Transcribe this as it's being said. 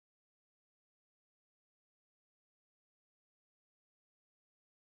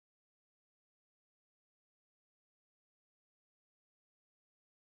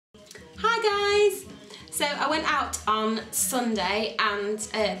Hi guys! So I went out on Sunday and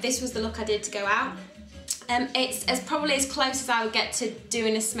this was the look I did to go out. It's probably as close as I would get to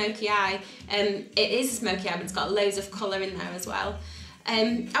doing a smoky eye. It is a smoky eye, but it's got loads of colour in there as well.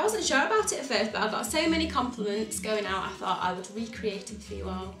 I wasn't sure about it at first, but I got so many compliments going out, I thought I would recreate it for you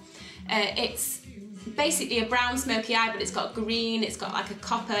all. It's basically a brown smoky eye, but it's got green, it's got like a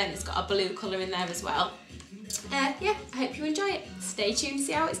copper, and it's got a blue colour in there as well. Yeah, I hope you enjoy it. Stay tuned to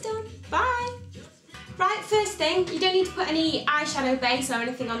see how it's done. Bye! Right, first thing, you don't need to put any eyeshadow base or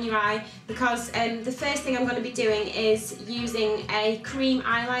anything on your eye because the first thing I'm going to be doing is using a cream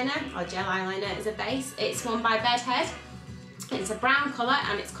eyeliner, or gel eyeliner as a base. It's one by Bedhead. It's a brown colour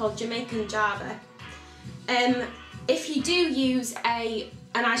and it's called Jamaican Java. If you do use an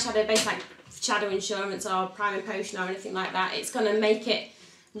eyeshadow base like Shadow Insurance or Prime & Potion or anything like that, it's going to make it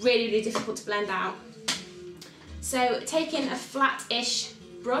really, really difficult to blend out. So taking a flat-ish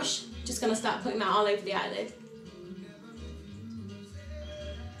brush, just going to start putting that all over the eyelid.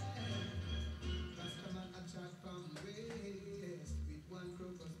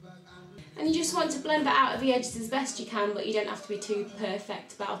 And you just want to blend that out of the edges as best you can, but you don't have to be too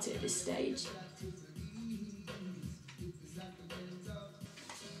perfect about it at this stage.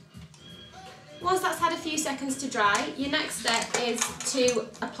 Once that's had a few seconds to dry, your next step is to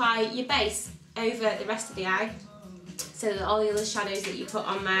apply your base over the rest of the eye, so that all the other shadows that you put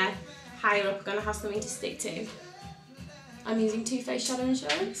on there higher up are going to have something to stick to. I'm using Too Faced Shadow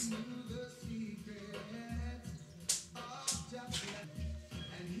Insurance.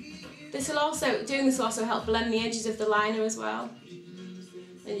 Doing this will also help blend the edges of the liner as well.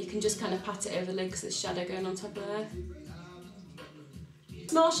 And you can just kind of pat it over the lid because there's shadow going on top of there.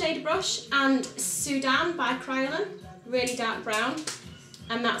 Small shade brush and Sudan by Kryolan, really dark brown.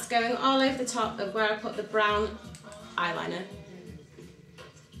 And that's going all over the top of where I put the brown eyeliner.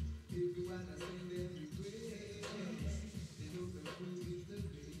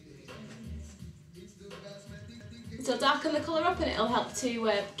 It'll darken the colour up and it'll help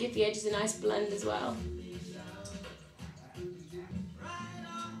to give the edges a nice blend as well.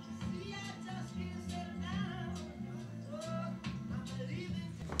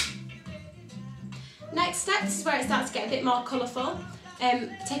 Next step, this is where it starts to get a bit more colourful.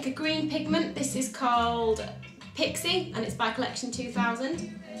 Take a green pigment, this is called Pixie and it's by Collection 2000.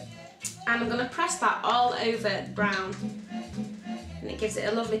 And I'm going to press that all over the brown and it gives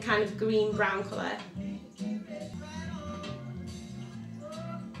it a lovely kind of green-brown colour.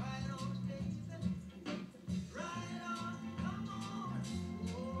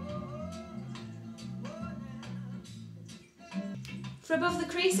 For above the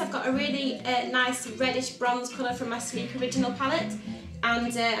crease, I've got a really nice reddish bronze colour from my Sleek Original palette,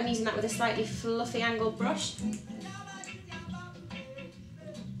 and I'm using that with a slightly fluffy angled brush.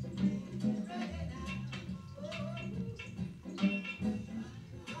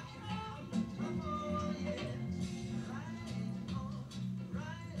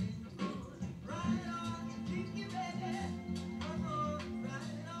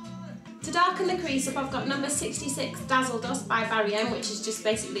 To darken the crease up, I've got number 66 Dazzle Dust by Barry M, which is just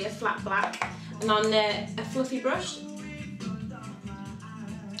basically a flat black, and on a fluffy brush,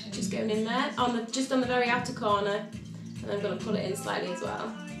 just going in there, just on the very outer corner, and I'm going to pull it in slightly as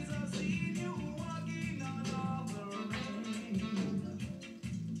well.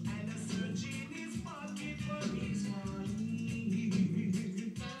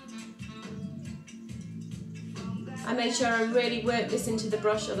 I made sure I really work this into the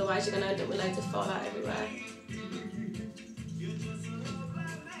brush, otherwise you're going to end up with loads of fallout everywhere.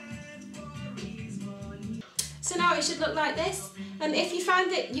 So now it should look like this, and if you find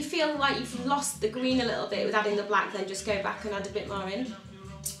that you feel like you've lost the green a little bit with adding the black, then just go back and add a bit more in.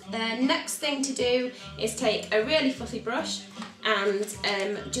 Next thing to do is take a really fluffy brush and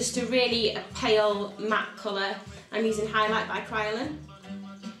just a really pale matte colour. I'm using Highlight by Kryolan.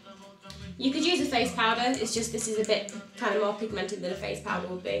 You could use a face powder, it's just this is a bit kind of more pigmented than a face powder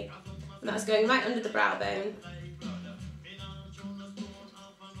would be. And that's going right under the brow bone.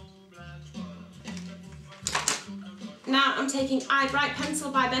 Now I'm taking Eye Bright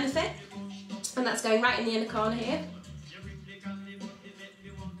Pencil by Benefit, and that's going right in the inner corner here.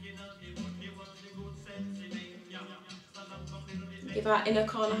 Give our inner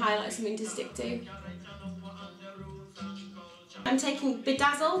corner highlight something to stick to. I'm taking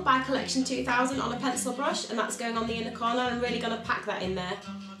Bedazzle by Collection 2000 on a pencil brush, and that's going on the inner corner. I'm really going to pack that in there.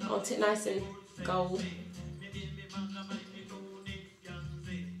 I want it nice and gold.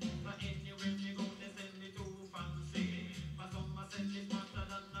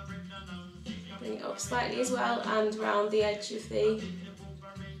 Bring it up slightly as well and round the edge of the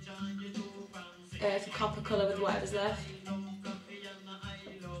for copper colour with whatever's left.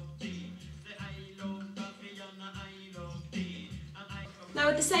 Now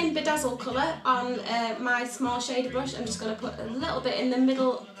with the same Bedazzle colour on my small shader brush, I'm just going to put a little bit in the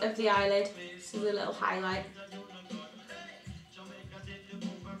middle of the eyelid, so a little highlight.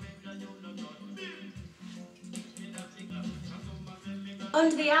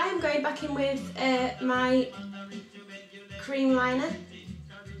 Under the eye, I'm going back in with my cream liner.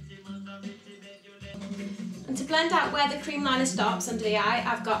 And to blend out where the cream liner stops under the eye,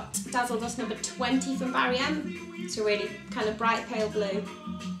 I've got Dazzle Dust number 20 from Barry M. It's a really kind of bright pale blue.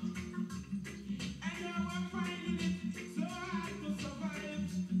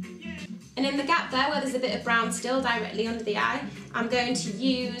 And in the gap there, where there's a bit of brown still directly under the eye, I'm going to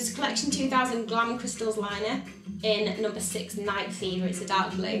use Collection 2000 Glam Crystals liner in number 6 Night Fever. It's a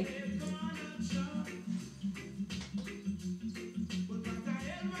dark blue.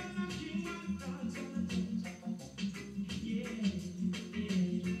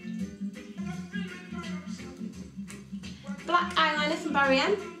 Black eyeliner from Barry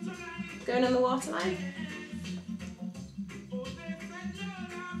M, going on the waterline.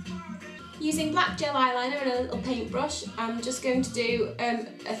 Using black gel eyeliner and a little paintbrush, I'm just going to do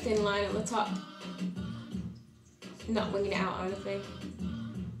a thin line on the top. Not winging it out or anything.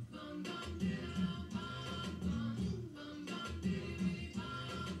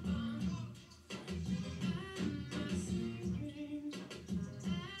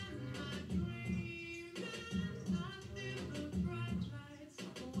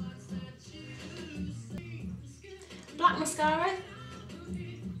 Black mascara.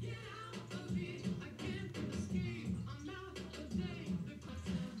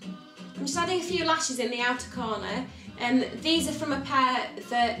 I'm just adding a few lashes in the outer corner. These are from a pair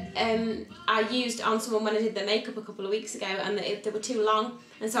that I used on someone when I did their makeup a couple of weeks ago, and they were too long,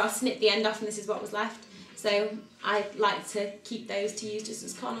 and so I snipped the end off and this is what was left. So I like to keep those to use just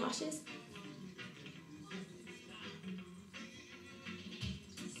as corner lashes.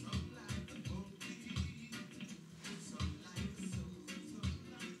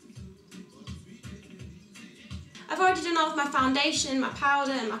 I've already done all of my foundation, my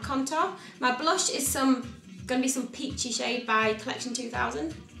powder and my contour. My blush is going to be some peachy shade by Collection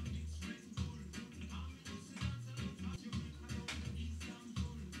 2000.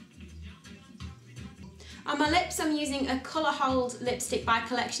 On my lips I'm using a Colour Hold lipstick by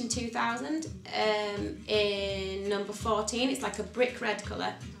Collection 2000 in number 14. It's like a brick red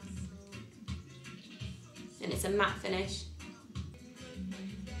colour and it's a matte finish.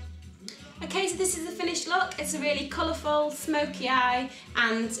 Okay, so this is the finished look. It's a really colourful, smoky eye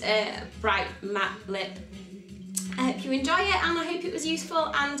and bright matte lip. I hope you enjoy it and I hope it was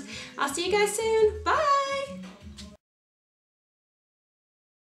useful, and I'll see you guys soon. Bye!